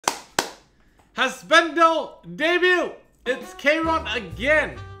Husbando debut! It's KAYRON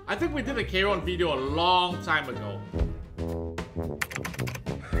again! I think we did a KAYRON video a long time ago.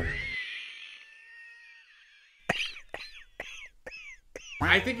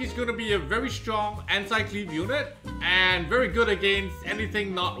 I think he's going to be a very strong anti-cleave unit and very good against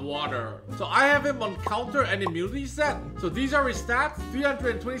anything not water. So I have him on counter and immunity set. So these are his stats: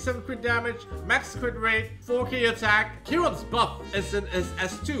 327 crit damage, max crit rate, 4k attack. KAYRON's buff is in his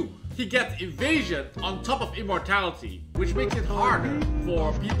S2. He gets evasion on top of immortality, which makes it harder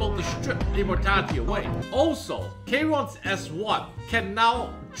for people to strip immortality away. Also, KAYRON's S1 can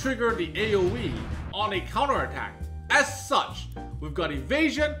now trigger the AoE on a counterattack. As such, we've got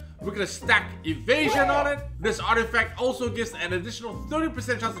evasion, we're gonna stack evasion on it. This artifact also gives an additional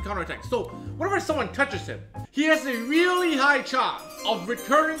 30% chance to counterattack. So whenever someone touches him, he has a really high chance of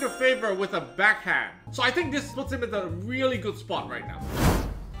returning the favor with a backhand. So I think this puts him in a really good spot right now.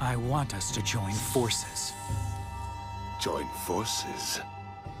 I want us to join forces. Join forces?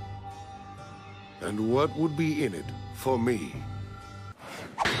 And what would be in it for me?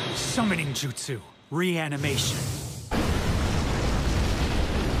 Summoning jutsu, reanimation.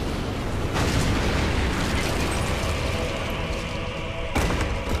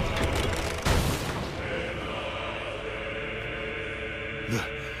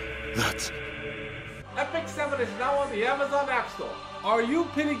 That's... Epic 7 is now on the Amazon Appstore. Are you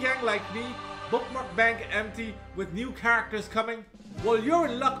pity gang like me? Bookmark bank empty with new characters coming? Well, you're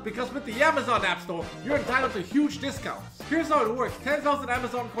in luck because with the Amazon Appstore, you're entitled to huge discounts. Here's how it works. 10,000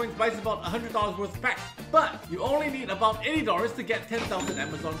 Amazon coins buys about $100 worth of packs. But you only need about $80 to get 10,000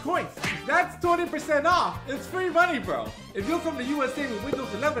 Amazon coins. That's 20% off. It's free money, bro. If you're from the USA with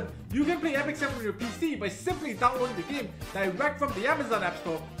Windows 11, you can play Epic 7 on your PC by simply downloading the game direct from the Amazon App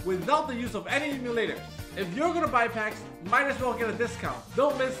Store without the use of any emulators. If you're gonna buy packs, might as well get a discount.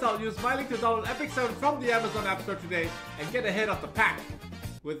 Don't miss out. Use my link to download Epic 7 from the Amazon App Store today and get ahead of the pack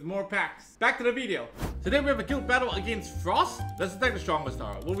with more packs. Back to the video. Today we have a guild battle against Frost. Let's attack the strongest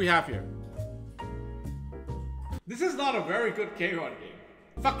star. What do we have here? This is not a very good KAYRON game.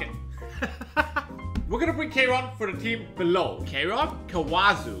 Fuck it. We're gonna bring KAYRON for the team below. KAYRON,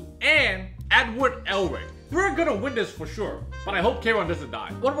 Kawazu, and Edward Elric. We're gonna win this for sure, but I hope KAYRON doesn't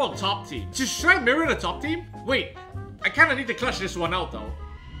die. What about top team? Should I mirror the top team? Wait, I kinda need to clutch this one out though.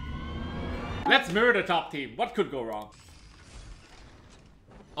 Let's mirror the top team. What could go wrong?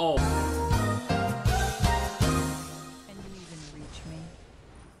 Oh. Can you even reach me?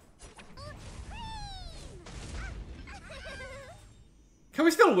 Can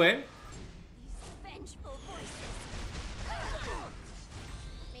we still win?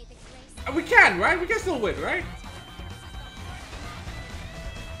 We can, right? We can still win, right?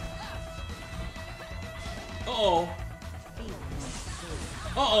 Uh-oh.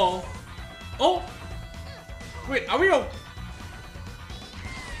 Uh-oh. Oh! Wait, are we oh!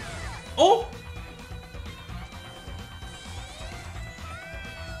 Oh!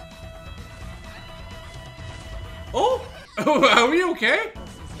 Oh! Are we okay?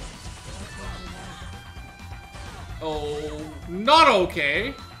 Oh, not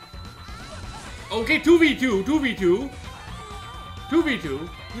okay. Okay, 2v2, 2v2. 2v2.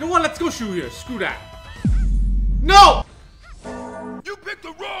 You know what? Let's go shoot here. Screw that. No! You picked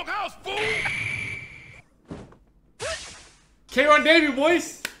the wrong house, fool! KAYRON debut,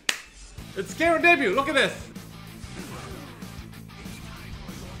 boys! It's KAYRON debut. Look at this.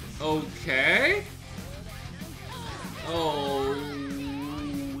 Okay.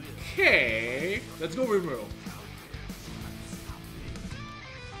 Okay. Let's go Rimuru.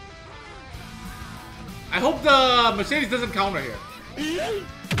 I hope the Mercedes doesn't counter here.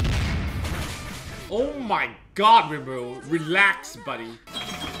 Oh my god, Rimuru. Relax, buddy.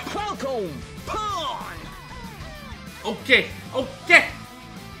 Falcon, pawn. Okay, okay.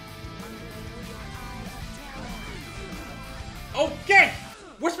 Okay.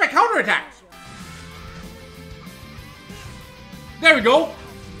 Where's my counterattack? There we go.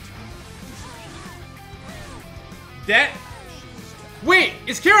 Dead. Wait,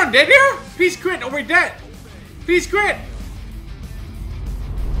 is KAYRON dead here? Please crit, or we're dead. Please crit.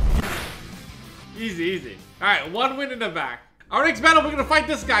 Easy, easy. Alright, one win in the back. Our next battle, we're gonna fight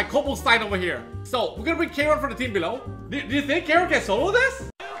this guy, Cobblestein over here. So, we're gonna bring KAYRON for the team below. Do you think KAYRON can solo this?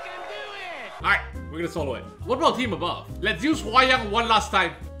 You can do it! Alright, we're gonna solo it. What about team above? Let's use Hwayang one last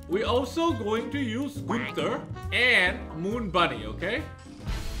time. We're also going to use Gunther and Moon Bunny, okay?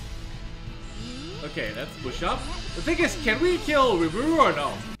 Okay, let's push up. The thing is, can we kill Rimuru or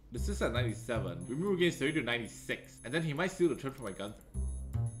no? This is at 97. Rimuru gains 30 to 96. And then he might steal the turn from my Gunther.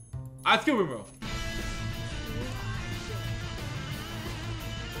 Let's kill Rimuru.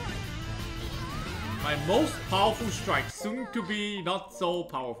 My most powerful strike, soon to be not so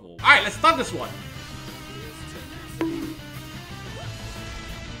powerful. Alright, let's start this one.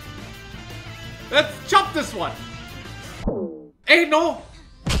 Let's chop this one. Hey, no!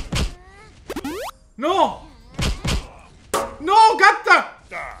 No! No, Gunther!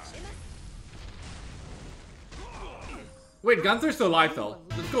 Wait, Gunther's still alive though.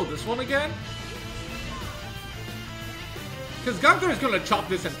 Let's go this one again. Because Gunther is gonna chop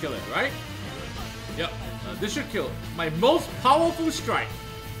this and kill it, right? Yep, this should kill it. My most powerful strike.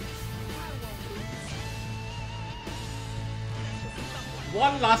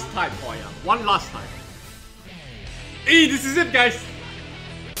 One last time, Koya. One last time. Hey, this is it, guys.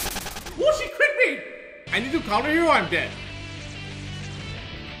 Oh, she crit me! I need to counter here or I'm dead.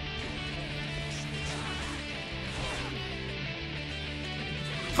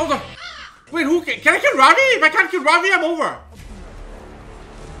 Counter! Wait, who can I kill Ravi? If I can't kill Ravi, I'm over.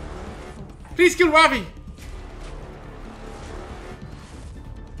 Please kill Ravi.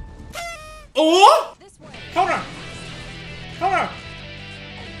 Oh! Counter! Counter!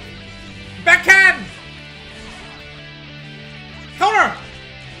 Backhand! Counter!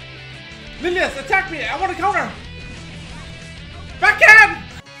 Lilius, attack me! I want to counter! Backhand!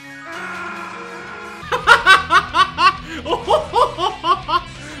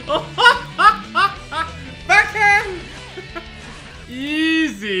 Backhand!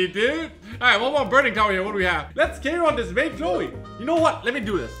 Easy, dude. Alright, one more burning tower here. What do we have? Let's KAYRON this main Chloe. You know what? Let me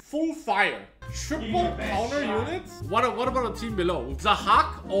do this. Full fire. Triple counter units? What about the team below?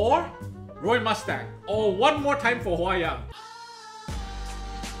 Zahak or Roy Mustang? Or one more time for Hua-Yang.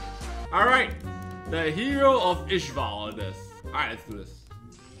 Alright. The hero of Ishval this. Alright, let's do this.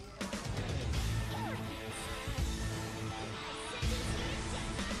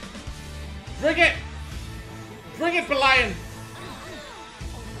 Bring it! Bring it, Belian!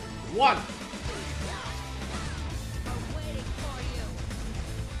 One.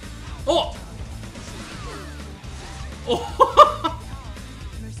 Oh! Oh!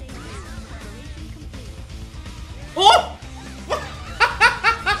 Oh!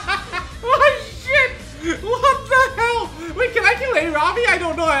 Oh shit! What the hell? Wait, can I kill A Ravi? I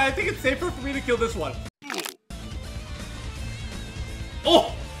don't know. I think it's safer for me to kill this one.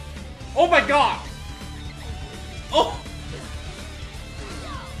 Oh! Oh my god! Oh!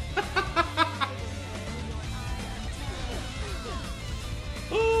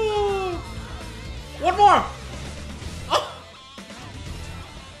 Oh! One more! Oh!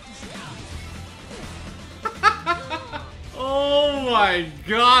 Oh my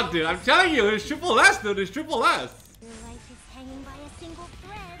god, dude! I'm telling you, it's triple S, dude. It's triple S. Your life is hanging by a single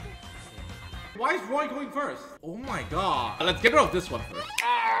thread. Why is Roy going first? Oh my god! Let's get rid of this one first.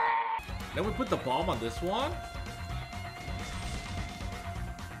 Then we put the bomb on this one.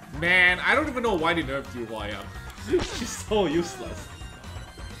 Man, I don't even know why they nerfed you, Hua-Yang. She's so useless.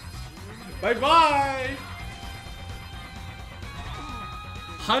 Bye-bye!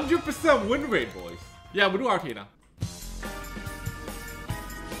 100% win rate, boys. Yeah, we'll do RT now.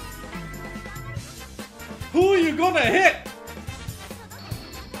 Who are you gonna hit?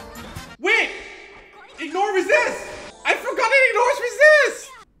 Wait! Ignore resist! I forgot it ignores resist!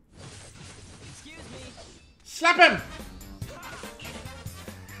 Slap him!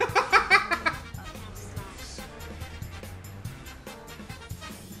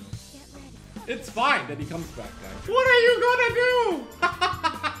 It's fine that he comes back, guys. What are you gonna do?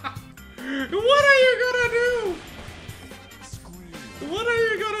 What are you gonna do? What are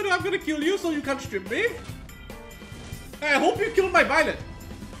you gonna do? I'm gonna kill you so you can't strip me. I hope you kill my Violet.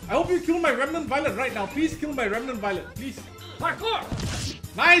 I hope you kill my Remnant Violet right now. Please kill my Remnant Violet, please. Parkour!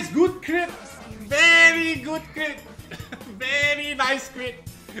 Nice, good crit. Very good crit. Very nice crit.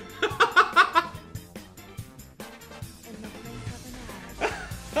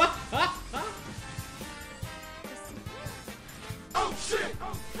 Oh shit!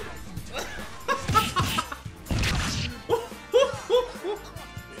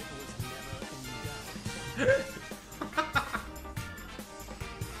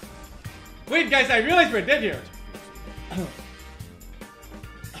 Wait, guys, I realize we're dead here.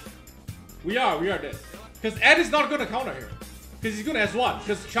 We are dead. Because Ed is not gonna counter here. Because he's gonna S1.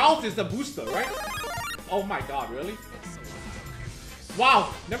 Because Charles is the booster, right? Oh my god, really?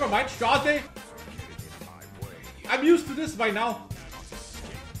 Wow, never mind. Strade. I'm used to this by now.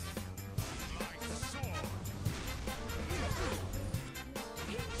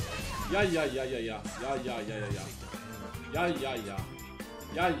 Yeah.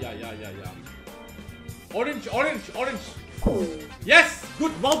 Orange. Yes!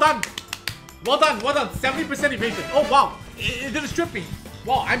 Good, well done! Well done. 70% evasion. Oh wow, it didn't strip me.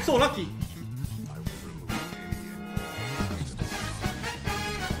 Wow, I'm so lucky.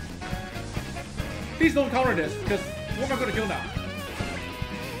 Please don't counter this, because who am I gonna kill now?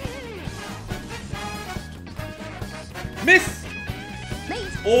 Miss!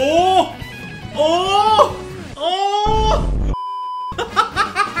 Oh! Oh! Oh!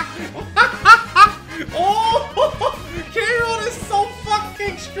 Oh! KAYRON is so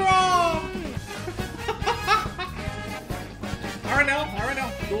fucking strong! Alright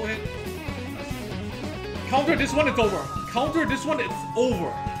now, go ahead. Counter this one, it's over. Counter this one, it's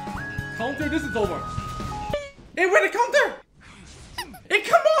over. Counter this, it's over. Hey, where the counter? Hey,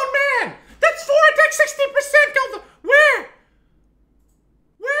 come on, man! That's 4 attack, 60% counter! Where?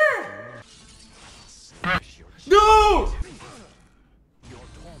 Where? Dude!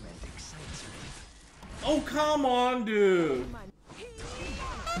 Oh, come on, dude.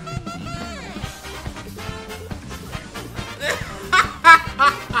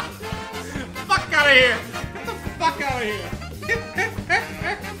 Fuck out of here! Get the fuck out of here!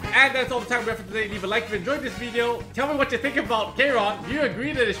 And that's all the time we have for today. Leave a like if you enjoyed this video. Tell me what you think about KAYRON. Do you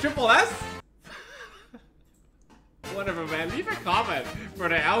agree that it's triple S? Whatever, man. Leave a comment for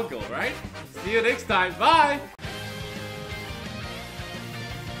the algo, right? See you next time. Bye!